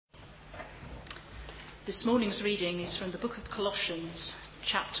This morning's reading is from the book of Colossians,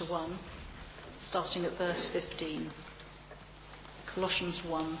 chapter 1, starting at verse 15. Colossians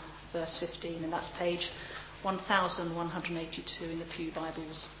 1, verse 15, and that's page 1182 in the Pew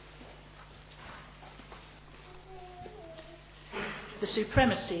Bibles. The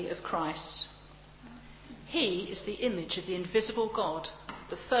supremacy of Christ. He is the image of the invisible God,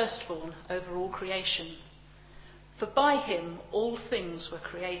 the firstborn over all creation. For by him all things were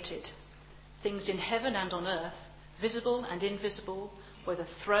created, things in heaven and on earth, visible and invisible, whether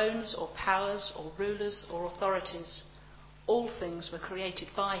thrones or powers or rulers or authorities. All things were created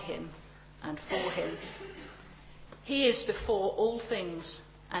by him and for him. He is before all things,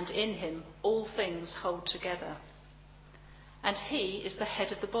 and in him all things hold together. And he is the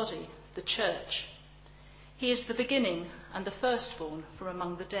head of the body, the church. He is the beginning and the firstborn from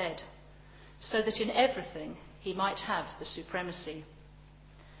among the dead, so that in everything he might have the supremacy.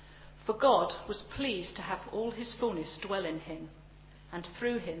 For God was pleased to have all his fullness dwell in him, and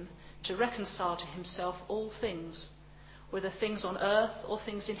through him to reconcile to himself all things, whether things on earth or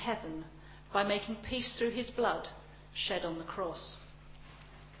things in heaven, by making peace through his blood shed on the cross.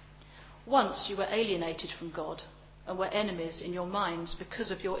 Once you were alienated from God and were enemies in your minds because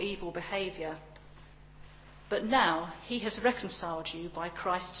of your evil behaviour. But now he has reconciled you by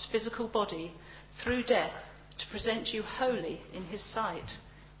Christ's physical body through death to present you holy in his sight,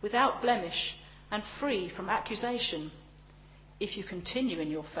 without blemish and free from accusation, if you continue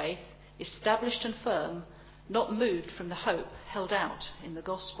in your faith, established and firm, not moved from the hope held out in the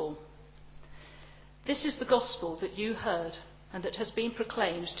gospel. This is the gospel that you heard and that has been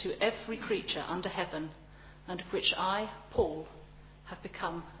proclaimed to every creature under heaven, and of which I, Paul, have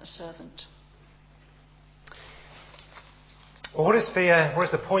become a servant. Well, what is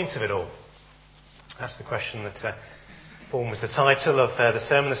the point of it all? That's the question that forms the title of the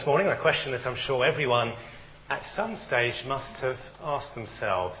sermon this morning, a question that I'm sure everyone at some stage must have asked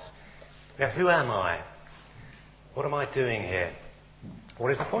themselves. Who am I? What am I doing here? What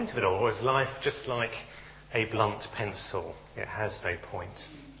is the point of it all? Or is life just like a blunt pencil? It has no point.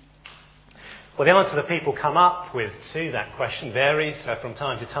 Well, the answer that people come up with to that question varies from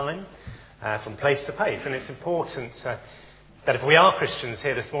time to time, from place to place, and it's important that if we are Christians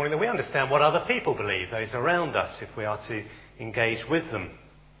here this morning, that we understand what other people believe, those around us, if we are to engage with them.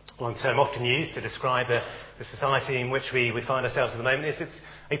 One term often used to describe the society in which we find ourselves at the moment is it's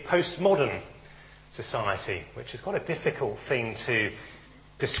a postmodern society, which is quite a difficult thing to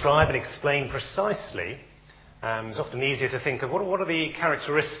describe and explain precisely. It's often easier to think of what are the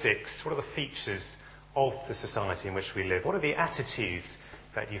characteristics, what are the features of the society in which we live? What are the attitudes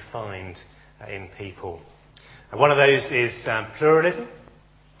that you find in people? And one of those is pluralism,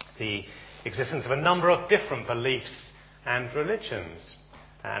 the existence of a number of different beliefs and religions.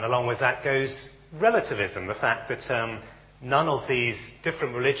 And along with that goes relativism, the fact that none of these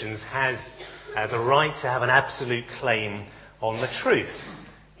different religions has the right to have an absolute claim on the truth.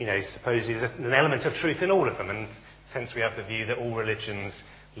 Supposedly there's an element of truth in all of them, and hence we have the view that all religions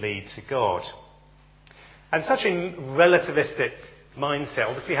lead to God. And such a relativistic mindset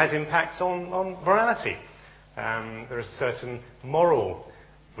obviously has impacts on morality. There is certain moral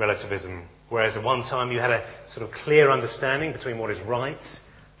relativism, whereas at one time you had a sort of clear understanding between what is right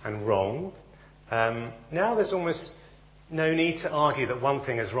and wrong. Now there's almost no need to argue that one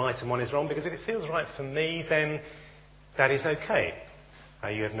thing is right and one is wrong, because if it feels right for me, then that is okay.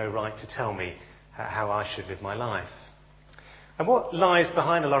 You have no right to tell me how I should live my life. And what lies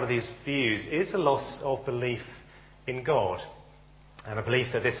behind a lot of these views is a loss of belief in God, and a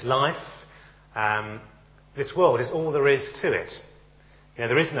belief that this life, this world, is all there is to it.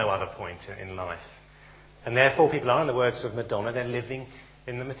 There is no other point in life. And therefore people are, in the words of Madonna, they're living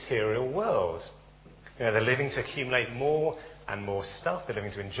in the material world. They're living to accumulate more and more stuff. They're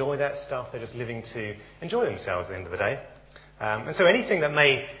living to enjoy that stuff. They're just living to enjoy themselves at the end of the day. And so anything that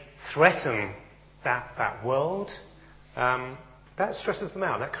may threaten that world, that stresses them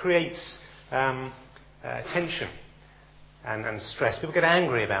out. That creates tension and stress. People get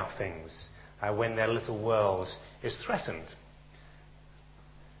angry about things when their little world is threatened.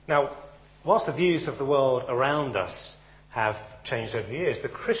 Now, whilst the views of the world around us have changed over the years, the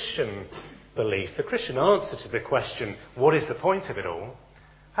Christian belief, the Christian answer to the question, what is the point of it all,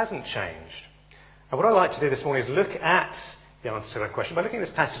 hasn't changed. And what I'd like to do this morning is look at the answer to that question by looking at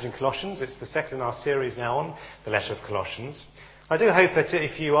this passage in Colossians. It's the second in our series now on the letter of Colossians. I do hope that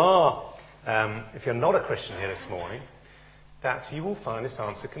if you're not a Christian here this morning, that you will find this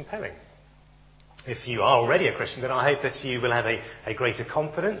answer compelling. If you are already a Christian, then I hope that you will have a greater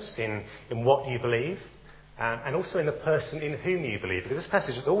confidence in what you believe, and also in the person in whom you believe, because this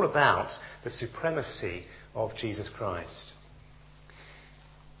passage is all about the supremacy of Jesus Christ.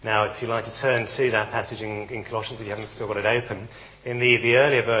 Now, if you'd like to turn to that passage in Colossians, if you haven't still got it open, in the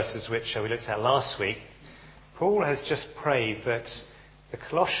earlier verses which we looked at last week, Paul has just prayed that the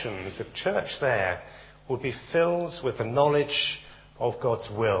Colossians, the church there, would be filled with the knowledge of God's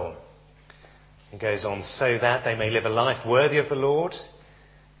will. He goes on, so that they may live a life worthy of the Lord,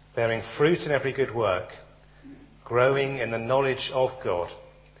 bearing fruit in every good work, growing in the knowledge of God,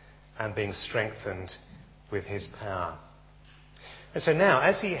 and being strengthened with his power. And so now,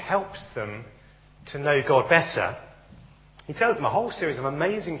 as he helps them to know God better, he tells them a whole series of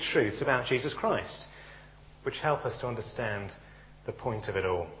amazing truths about Jesus Christ, which help us to understand the point of it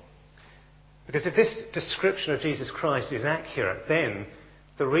all. Because if this description of Jesus Christ is accurate, then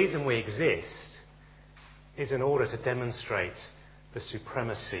the reason we exist is in order to demonstrate the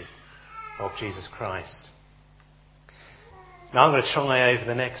supremacy of Jesus Christ. Now I'm going to try over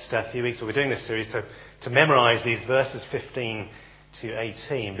the next few weeks, we're doing this series, to memorise these verses 15 to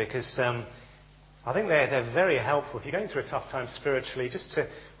 18, because I think they're very helpful if you're going through a tough time spiritually, just to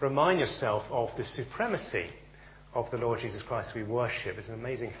remind yourself of the supremacy of the Lord Jesus Christ we worship. It's an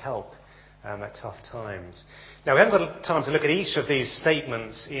amazing help at tough times. Now, we haven't got time to look at each of these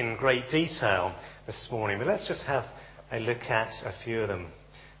statements in great detail this morning, but let's just have a look at a few of them.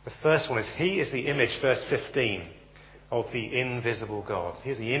 The first one is, he is the image, verse 15, of the invisible God.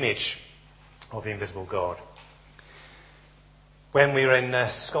 He's the image of the invisible God. When we were in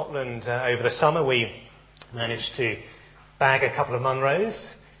Scotland over the summer, we managed to bag a couple of Munros,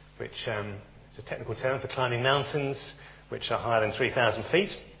 which is a technical term for climbing mountains which are higher than 3,000 feet,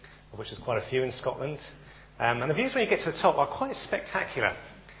 of which is quite a few in Scotland. And the views when you get to the top are quite spectacular,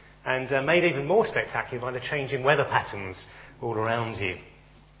 and made even more spectacular by the changing weather patterns all around you.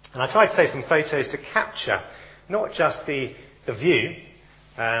 And I tried to take some photos to capture not just the view,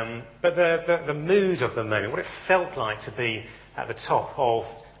 but the mood of the moment, what it felt like to be at the top of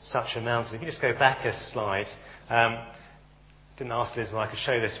such a mountain. If you just go back a slide. Didn't ask Liz if I could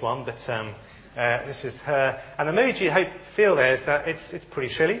show this one, but this is her. And the mood you feel there is that it's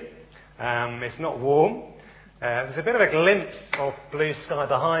pretty chilly. It's not warm. There's a bit of a glimpse of blue sky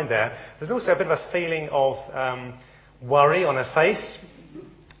behind there. There's also a bit of a feeling of worry on her face.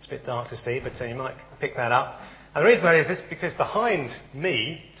 It's a bit dark to see, but you might pick that up. And the reason that is because behind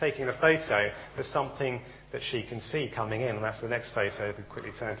me, taking the photo, there's something that she can see coming in, and that's the next photo. If we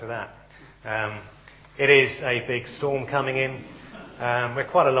quickly turn to that. It is a big storm coming in. We're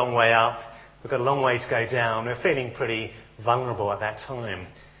quite a long way up. We've got a long way to go down. We're feeling pretty vulnerable at that time.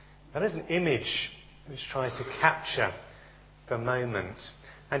 That is an image which tries to capture the moment.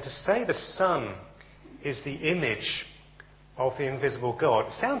 And to say the sun is the image of the invisible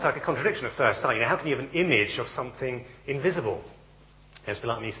God sounds like a contradiction at first sight. How can you have an image of something invisible? It's a bit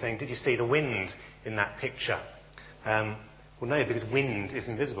like me saying, did you see the wind in that picture? Well, no, because wind is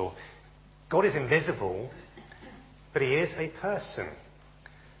invisible. God is invisible, but he is a person.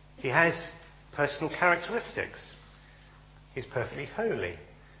 He has personal characteristics. He's perfectly holy.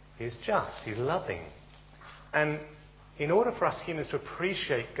 He's just. He's loving. And in order for us humans to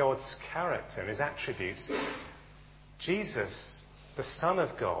appreciate God's character and his attributes, Jesus, the Son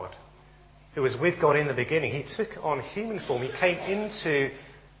of God, who was with God in the beginning, he took on human form. He came into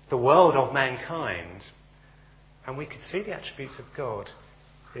the world of mankind, and we could see the attributes of God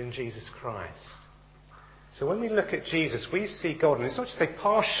in Jesus Christ. So when we look at Jesus, we see God, and it's not just a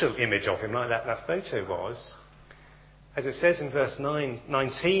partial image of him like that photo was. As it says in verse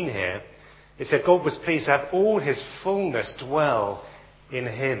 19 here, it said God was pleased to have all his fullness dwell in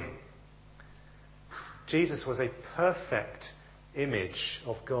him. Jesus was a perfect image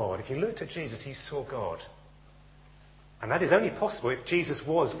of God. If you looked at Jesus, you saw God. And that is only possible if Jesus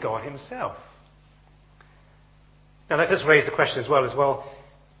was God himself. Now that does raise the question as well,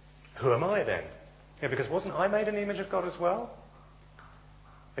 who am I then? Because wasn't I made in the image of God as well?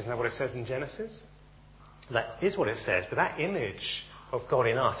 Isn't that what it says in Genesis? That is what it says, but that image of God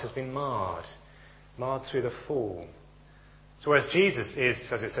in us has been marred through the fall. So whereas Jesus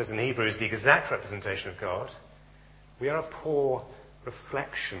is, as it says in Hebrews, the exact representation of God, we are a poor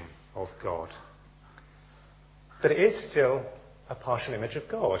reflection of God. But it is still a partial image of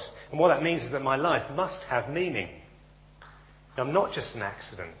God. And what that means is that my life must have meaning. I'm not just an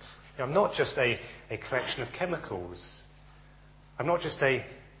accident. I'm not just a collection of chemicals. I'm not just a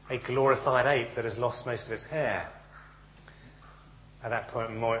glorified ape that has lost most of its hair. At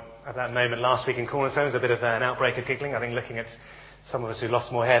that moment last week in Cornerstone, there was a bit of an outbreak of giggling, I think, looking at some of us who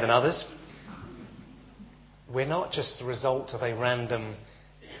lost more hair than others. We're not just the result of a random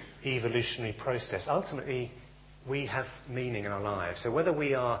evolutionary process. Ultimately, we have meaning in our lives. So whether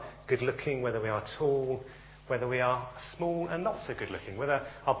we are good looking, whether we are tall, whether we are small and not so good looking, whether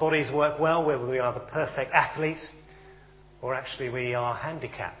our bodies work well, whether we are the perfect athlete, or actually we are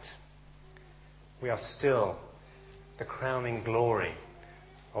handicapped, we are still the crowning glory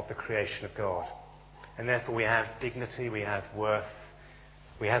of the creation of God. And therefore we have dignity, we have worth,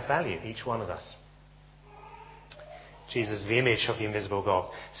 we have value, each one of us. Jesus is the image of the invisible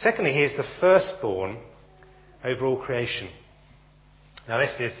God. Secondly, he is the firstborn over all creation. Now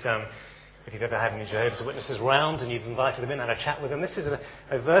this is, if you've ever had any Jehovah's Witnesses round and you've invited them in and had a chat with them, this is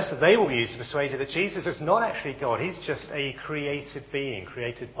a verse that they will use to persuade you that Jesus is not actually God. He's just a created being,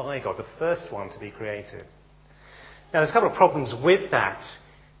 created by God, the first one to be created. Now there's a couple of problems with that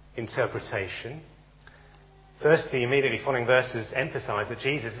interpretation. First, the immediately following verses emphasise that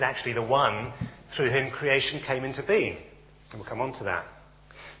Jesus is actually the one through whom creation came into being. And we'll come on to that.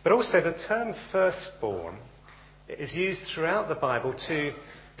 But also the term firstborn is used throughout the Bible to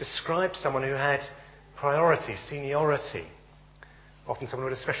describe someone who had priority, seniority. Often someone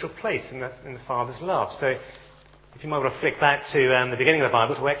who had a special place in the Father's love. So if you might want to flick back to the beginning of the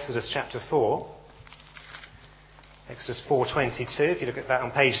Bible, to Exodus chapter 4. Exodus 4:22, if you look at that on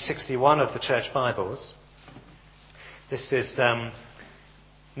page 61 of the church Bibles. This is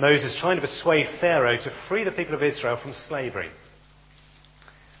Moses trying to persuade Pharaoh to free the people of Israel from slavery.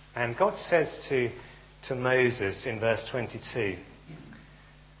 And God says to Moses in verse 22,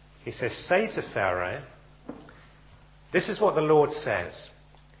 he says, "Say to Pharaoh, this is what the Lord says.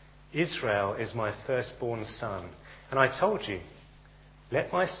 Israel is my firstborn son. And I told you,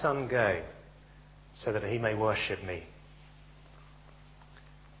 let my son go so that he may worship me."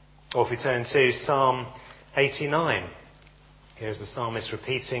 Or if we turn to Psalm 89, here's the psalmist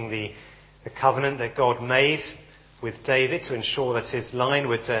repeating the covenant that God made with David to ensure that his line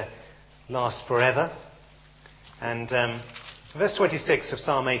would last forever. And verse 26 of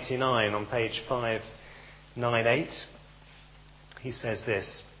Psalm 89 on page 598, he says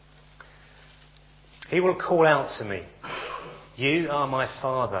this, "He will call out to me, 'You are my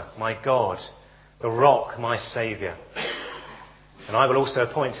Father, my God, the rock, my Saviour. And I will also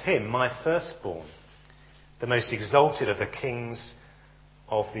appoint him my firstborn, the most exalted of the kings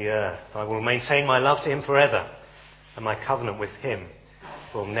of the earth. I will maintain my love to him forever, and my covenant with him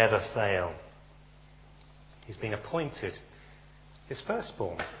will never fail.'" He's been appointed his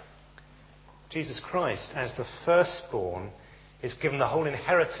firstborn. Jesus Christ, as the firstborn, is given the whole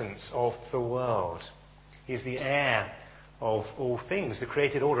inheritance of the world. He is the heir of all things. The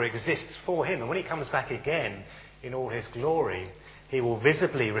created order exists for him. And when he comes back again in all his glory, he will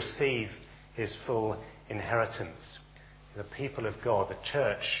visibly receive his full inheritance. The people of God, the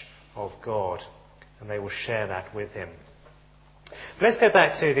church of God, and they will share that with him. But let's go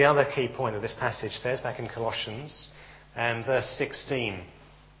back to the other key point that this passage says, back in Colossians, verse 16.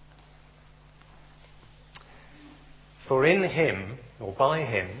 "For in him, or by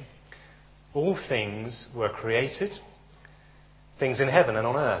him, all things were created, things in heaven and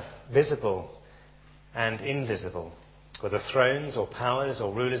on earth, visible and invisible, whether thrones or powers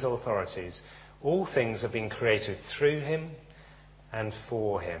or rulers or authorities. All things have been created through him and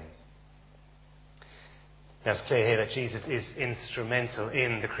for him." Now it's clear here that Jesus is instrumental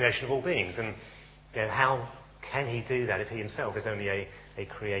in the creation of all beings. And how can he do that if he himself is only a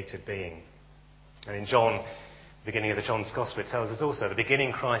created being? And in John, the beginning of the John's Gospel, it tells us also, the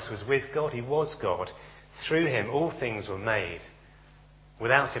beginning Christ was with God, he was God. Through him all things were made.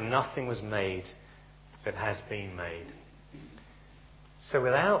 Without him nothing was made that has been made. So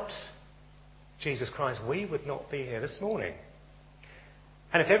without Jesus Christ, we would not be here this morning.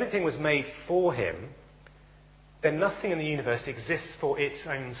 And if everything was made for him, then nothing in the universe exists for its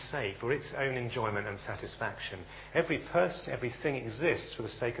own sake, for its own enjoyment and satisfaction. Every person, everything exists for the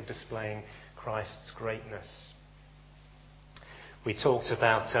sake of displaying Christ's greatness. We talked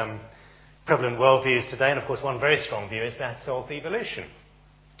about prevalent worldviews today, and of course one very strong view is that of evolution.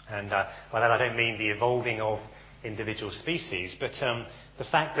 And by that I don't mean the evolving of individual species, but the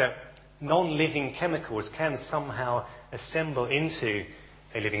fact that non-living chemicals can somehow assemble into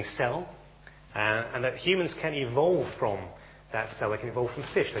a living cell, and that humans can evolve from that cell. They can evolve from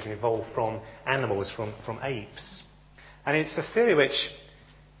fish, they can evolve from animals, from apes. And it's a theory which,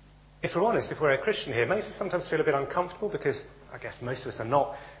 if we're honest, if we're a Christian here, makes us sometimes feel a bit uncomfortable, because I guess most of us are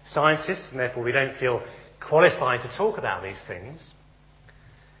not scientists, and therefore we don't feel qualified to talk about these things.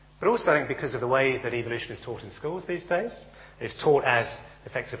 But also I think because of the way that evolution is taught in schools these days, it's taught as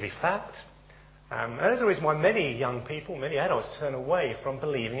effectively fact. And there's a reason why many young people, many adults turn away from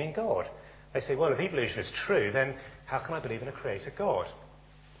believing in God. They say, well, if evolution is true, then how can I believe in a creator God?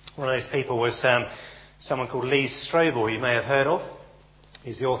 One of those people was someone called Lee Strobel, you may have heard of.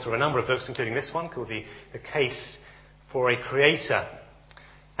 He's the author of a number of books, including this one called The Case for a Creator.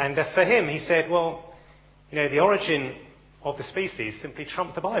 And for him, he said, well, the origin of the species simply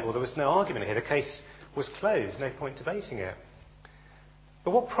trumped the Bible. There was no argument here. The case was closed. No point debating it.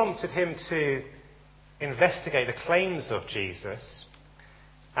 But what prompted him to investigate the claims of Jesus,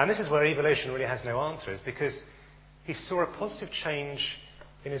 and this is where evolution really has no answer, is because he saw a positive change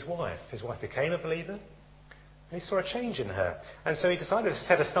in his wife. His wife became a believer, and he saw a change in her. And so he decided to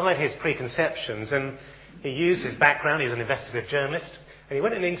set aside his preconceptions, and he used his background. He was an investigative journalist, and he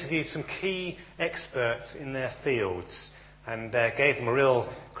went and interviewed some key experts in their fields and gave them a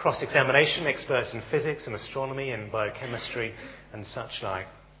real cross-examination, experts in physics and astronomy and biochemistry and such like.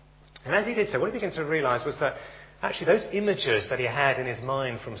 And as he did so, what he began to realise was that actually those images that he had in his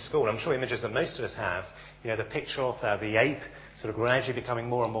mind from school, I'm sure images that most of us have, the picture of the ape sort of gradually becoming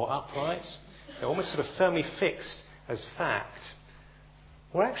more and more upright, almost sort of firmly fixed as fact,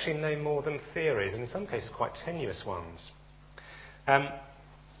 were actually no more than theories, and in some cases quite tenuous ones.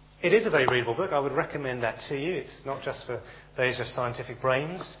 It is a very readable book. I would recommend that to you. It's not just for those with scientific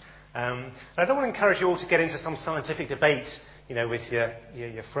brains. And I don't want to encourage you all to get into some scientific debate, with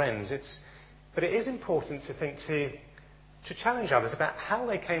your friends. But it is important to think to challenge others about how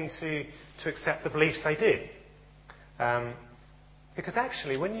they came to accept the beliefs they did. Because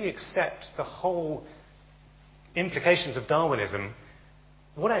actually, when you accept the whole implications of Darwinism,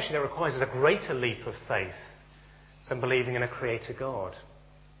 what actually that requires is a greater leap of faith than believing in a creator God.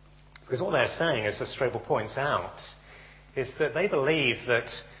 Because what they're saying, as Strobel points out, is that they believe that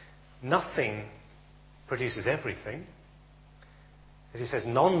nothing produces everything. As he says,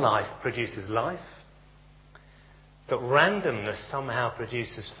 non-life produces life. That randomness somehow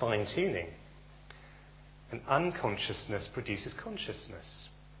produces fine-tuning. And unconsciousness produces consciousness.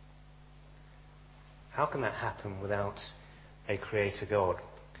 How can that happen without a creator God?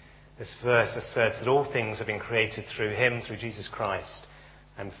 This verse asserts that all things have been created through him, through Jesus Christ,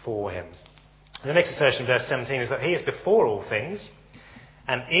 and for him. And the next assertion, verse 17, is that he is before all things,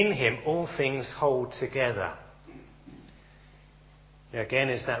 and in him all things hold together. Again,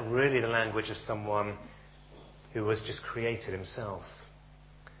 is that really the language of someone who was just created himself?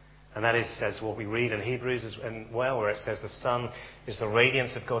 And that is, says what we read in Hebrews where it says the Son is the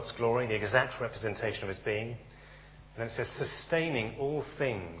radiance of God's glory, the exact representation of his being. And it says sustaining all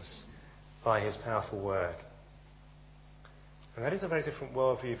things by his powerful word. And that is a very different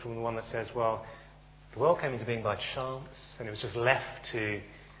worldview from the one that says, well, the world came into being by chance and it was just left to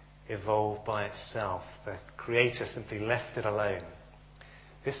evolve by itself. The Creator simply left it alone.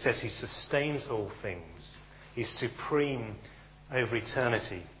 This says he sustains all things. He's supreme over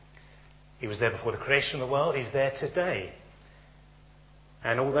eternity. He was there before the creation of the world. He's there today.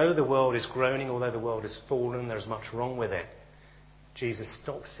 And although the world is groaning, although the world is fallen, there's much wrong with it, Jesus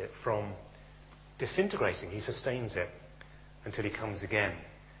stops it from disintegrating. He sustains it until he comes again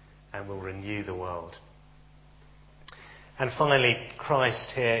and will renew the world. And finally,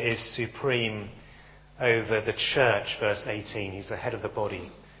 Christ here is supreme over the church, verse 18. He's the head of the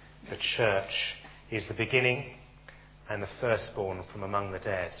body. The church is the beginning and the firstborn from among the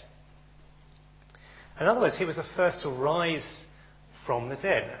dead. In other words, he was the first to rise from the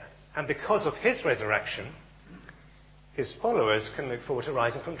dead. And because of his resurrection, his followers can look forward to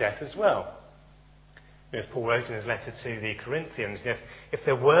rising from death as well. As Paul wrote in his letter to the Corinthians, if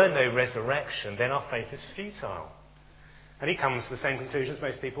there were no resurrection, then our faith is futile. And he comes to the same conclusion as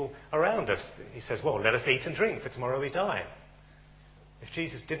most people around us. He says, well, let us eat and drink, for tomorrow we die. If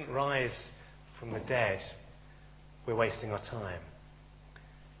Jesus didn't rise from the dead, we're wasting our time.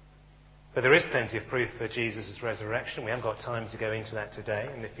 But there is plenty of proof for Jesus' resurrection. We haven't got time to go into that today.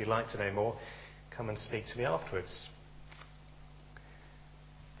 And if you'd like to know more, come and speak to me afterwards.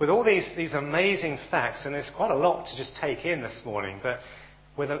 With all these amazing facts, and there's quite a lot to just take in this morning, but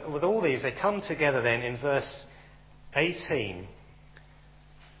with all these, they come together then in verse 18.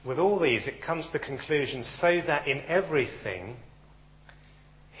 With all these, it comes to the conclusion, so that in everything,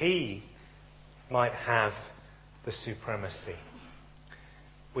 he might have the supremacy.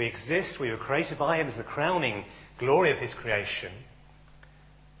 We exist, we were created by him as the crowning glory of his creation,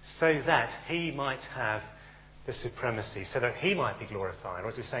 so that he might have the supremacy, so that he might be glorified, or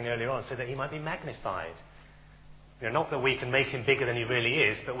as we were saying earlier on, so that he might be magnified. Not that we can make him bigger than he really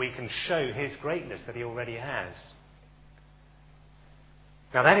is, but we can show his greatness that he already has.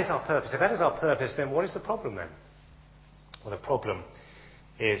 Now that is our purpose. If that is our purpose, then what is the problem then? Well, the problem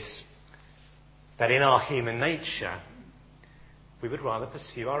is that in our human nature, we would rather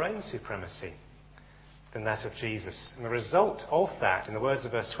pursue our own supremacy. than that of Jesus. And the result of that, in the words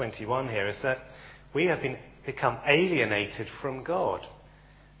of verse 21 here, is that we have become alienated from God,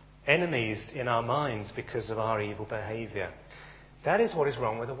 enemies in our minds because of our evil behaviour. That is what is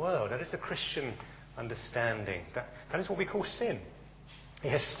wrong with the world. That is the Christian understanding. That is what we call sin. A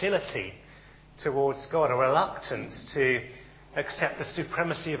hostility towards God, a reluctance to accept the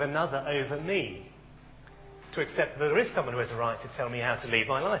supremacy of another over me, to accept that there is someone who has a right to tell me how to lead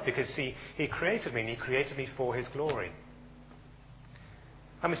my life because he created me and he created me for his glory.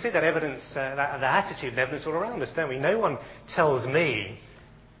 And we see that evidence, that attitude and evidence all around us, don't we? No one tells me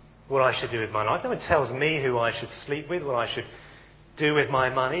what I should do with my life. No one tells me who I should sleep with, what I should do with my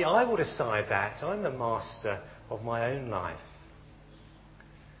money. I will decide that. I'm the master of my own life.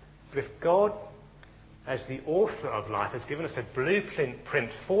 But if God, as the author of life, has given us a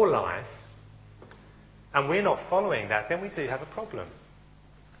blueprint for life, and we're not following that, then we do have a problem.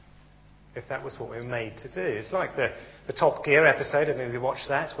 If that was what we were made to do. It's like the Top Gear episode, I don't know if you watched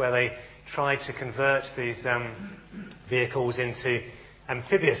that, where they tried to convert these vehicles into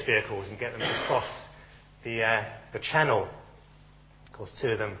amphibious vehicles and get them to cross the channel. Of course, two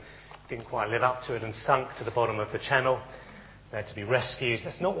of them didn't quite live up to it and sunk to the bottom of the channel. They had to be rescued.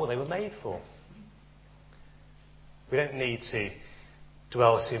 That's not what they were made for. We don't need to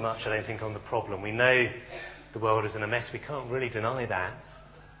dwell too much, I don't think, on the problem. We know the world is in a mess. We can't really deny that.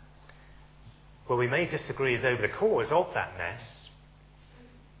 Where we may disagree is over the cause of that mess.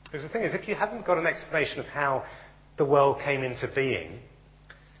 Because the thing is, if you haven't got an explanation of how the world came into being,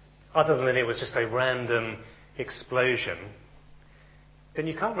 other than it was just a random explosion, then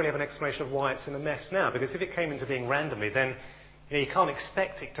you can't really have an explanation of why it's in a mess now. Because if it came into being randomly, then you can't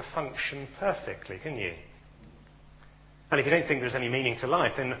expect it to function perfectly, can you? And if you don't think there's any meaning to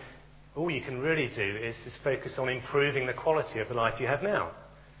life, then all you can really do is focus on improving the quality of the life you have now.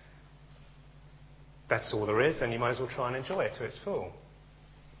 That's all there is, and you might as well try and enjoy it to its full.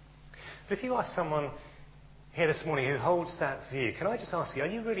 But if you ask someone here this morning who holds that view, can I just ask you, are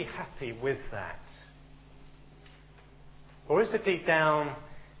you really happy with that? Or is it deep down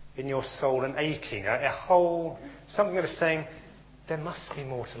in your soul an aching, a hole, something that is saying, there must be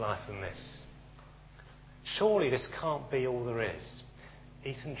more to life than this? Surely this can't be all there is.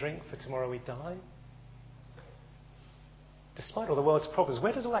 Eat and drink, for tomorrow we die. Despite all the world's problems,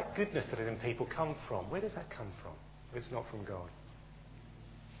 where does all that goodness that is in people come from? Where does that come from if it's not from God?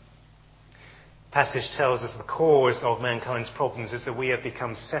 The passage tells us the cause of mankind's problems is that we have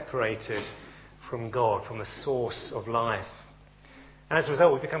become separated from God, from the source of life. And as a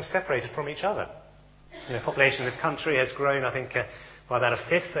result, we've become separated from each other. The population of this country has grown, I think, by about a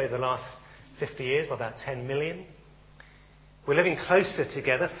fifth over the last 50 years, by about 10 million. We're living closer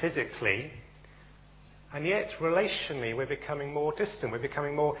together physically, and yet relationally we're becoming more distant. We're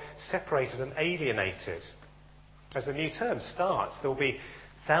becoming more separated and alienated. As the new term starts, there will be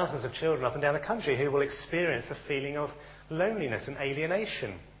thousands of children up and down the country who will experience the feeling of loneliness and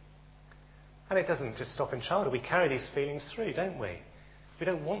alienation. And it doesn't just stop in childhood. We carry these feelings through, don't we? We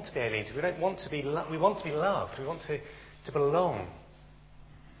don't want to be alienated. We don't want to be we want to be loved. We want to belong.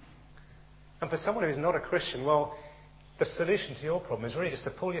 And for someone who's not a Christian, well, the solution to your problem is really just to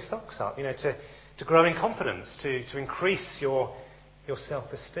pull your socks up, to grow in confidence, to increase your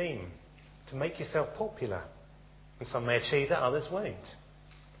self-esteem, to make yourself popular. And some may achieve that, others won't.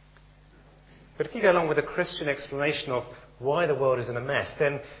 But if you go along with a Christian explanation of why the world is in a mess,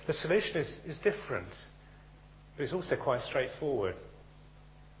 then the solution is different. But it's also quite straightforward.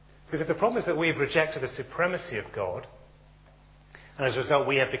 Because if the problem is that we've rejected the supremacy of God, and as a result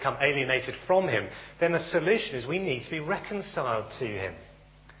we have become alienated from him, then the solution is we need to be reconciled to him.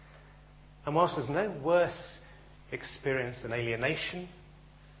 And whilst there's no worse experience than alienation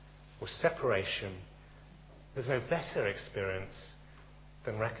or separation, there's no better experience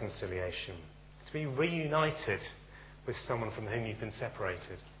than reconciliation. To be reunited with someone from whom you've been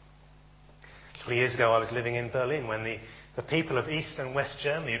separated. 20 years ago I was living in Berlin when the people of East and West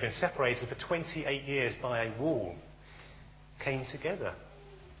Germany, who've been separated for 28 years by a wall, came together.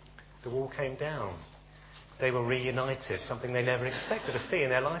 The wall came down. They were reunited, something they never expected to see in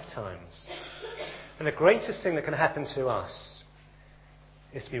their lifetimes. And the greatest thing that can happen to us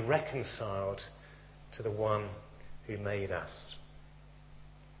is to be reconciled to the one who made us.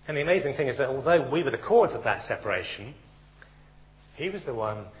 And the amazing thing is that although we were the cause of that separation, he was the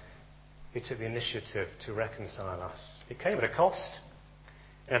one who took the initiative to reconcile us. It came at a cost.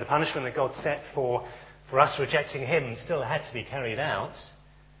 The punishment that God set for us rejecting him still had to be carried out.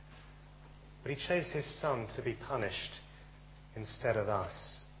 But he chose his son to be punished instead of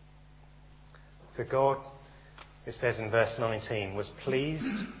us. For God, it says in verse 19, was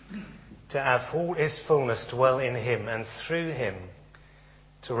pleased to have all his fullness dwell in him, and through him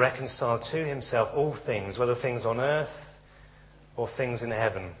to reconcile to himself all things, whether things on earth or things in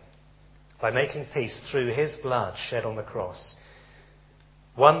heaven, by making peace through his blood shed on the cross.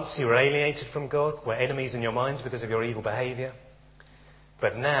 Once you were alienated from God, were enemies in your minds because of your evil behaviour.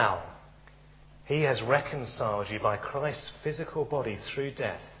 But now he has reconciled you by Christ's physical body through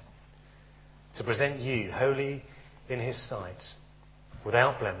death, to present you holy in his sight,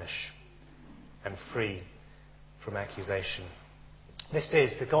 without blemish and free from accusation. This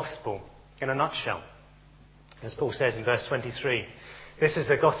is the gospel in a nutshell. As Paul says in verse 23, this is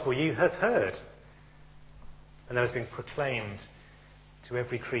the gospel you have heard, and that has been proclaimed to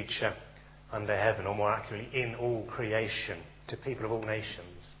every creature under heaven, or more accurately, in all creation, to people of all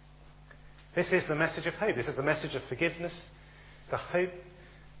nations. This is the message of hope. This is the message of forgiveness, the hope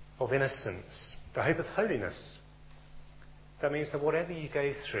of innocence, the hope of holiness. That means that whatever you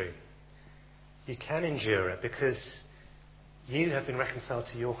go through, you can endure it because you have been reconciled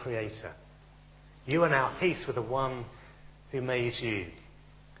to your Creator. You are now at peace with the one who made you.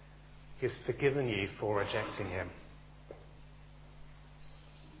 He has forgiven you for rejecting him.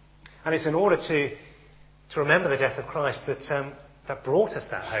 And it's in order to remember the death of Christ that brought us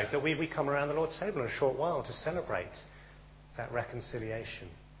that hope, that we come around the Lord's table in a short while to celebrate that reconciliation.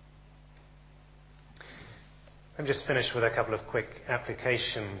 Let me just finish with a couple of quick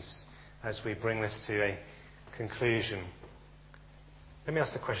applications as we bring this to a conclusion. Let me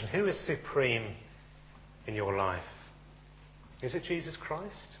ask the question, who is supreme in your life? Is it Jesus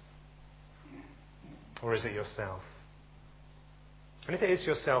Christ? Or is it yourself? And if it is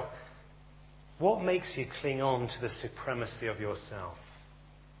yourself, what makes you cling on to the supremacy of yourself?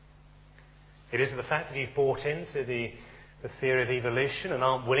 It is the fact that you've bought into the theory of evolution and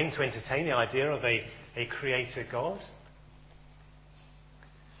aren't willing to entertain the idea of a creator God?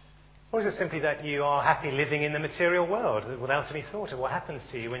 Or is it simply that you are happy living in the material world without any thought of what happens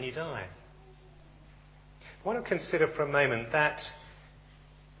to you when you die? I want to consider for a moment that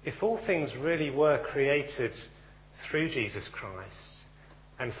if all things really were created through Jesus Christ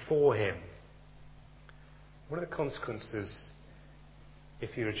and for him, what are the consequences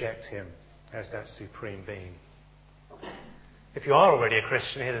if you reject him as that supreme being? If you are already a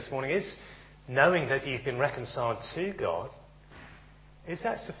Christian here this morning, is knowing that you've been reconciled to God, is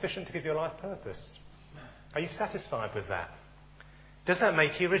that sufficient to give your life purpose? Are you satisfied with that? Does that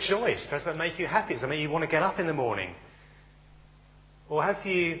make you rejoice? Does that make you happy? Does that make you want to get up in the morning? Or have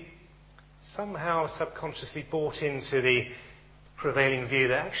you somehow subconsciously bought into the prevailing view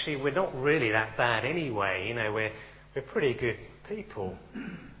that actually we're not really that bad anyway, we're pretty good people?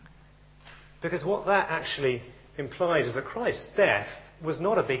 Because what that actually implies is that Christ's death was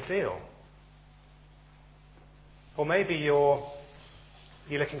not a big deal. Or maybe you're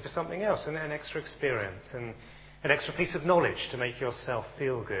looking for something else, an extra experience, and an extra piece of knowledge to make yourself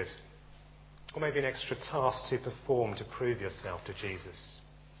feel good. Or maybe an extra task to perform to prove yourself to Jesus.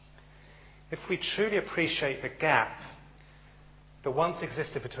 If we truly appreciate the gap that once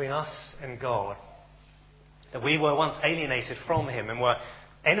existed between us and God, that we were once alienated from him and were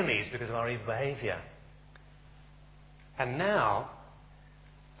enemies because of our evil behaviour, and now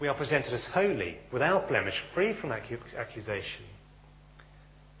we are presented as holy, without blemish, free from accusation,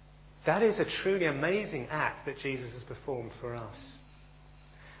 that is a truly amazing act that Jesus has performed for us.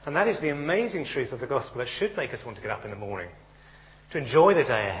 And that is the amazing truth of the gospel that should make us want to get up in the morning, to enjoy the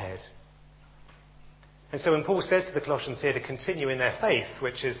day ahead. And so when Paul says to the Colossians here to continue in their faith,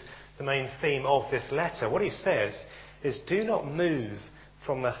 which is the main theme of this letter, what he says is, do not move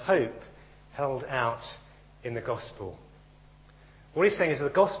from the hope held out in the gospel. What he's saying is that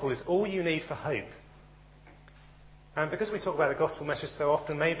the gospel is all you need for hope. And because we talk about the gospel message so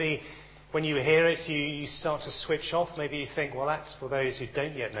often, maybe when you hear it, you start to switch off. Maybe you think, well, that's for those who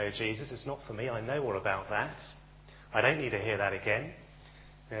don't yet know Jesus. It's not for me. I know all about that. I don't need to hear that again.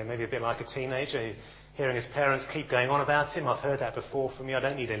 Maybe a bit like a teenager who, hearing his parents keep going on about him. I've heard that before from you. I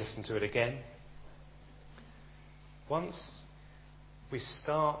don't need to listen to it again. Once we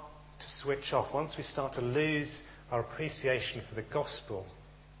start to switch off, once we start to lose our appreciation for the gospel,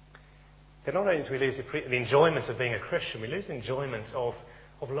 then not only do we lose the enjoyment of being a Christian, we lose the enjoyment of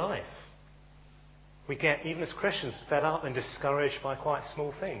life. We get, even as Christians, fed up and discouraged by quite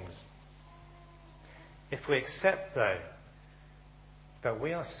small things. If we accept, though, that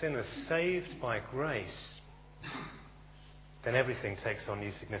we are sinners saved by grace, then everything takes on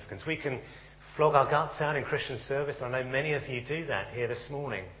new significance. We can flog our guts out in Christian service, and I know many of you do that here this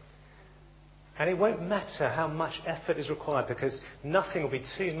morning. And it won't matter how much effort is required, because nothing will be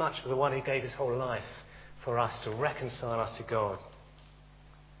too much for the one who gave his whole life for us to reconcile us to God.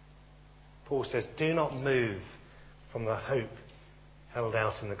 Paul says, do not move from the hope held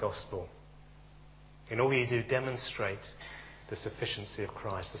out in the gospel. In all you do, demonstrate the sufficiency of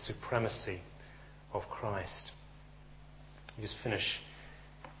Christ, the supremacy of Christ. You just finish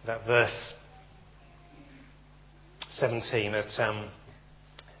that verse 17 at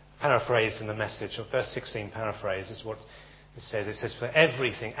paraphrase in the Message, or verse 16 paraphrase is what it says. It says, for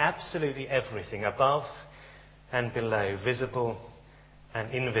everything, absolutely everything, above and below, visible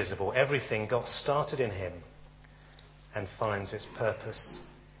and invisible, everything got started in him and finds its purpose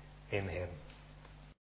in him.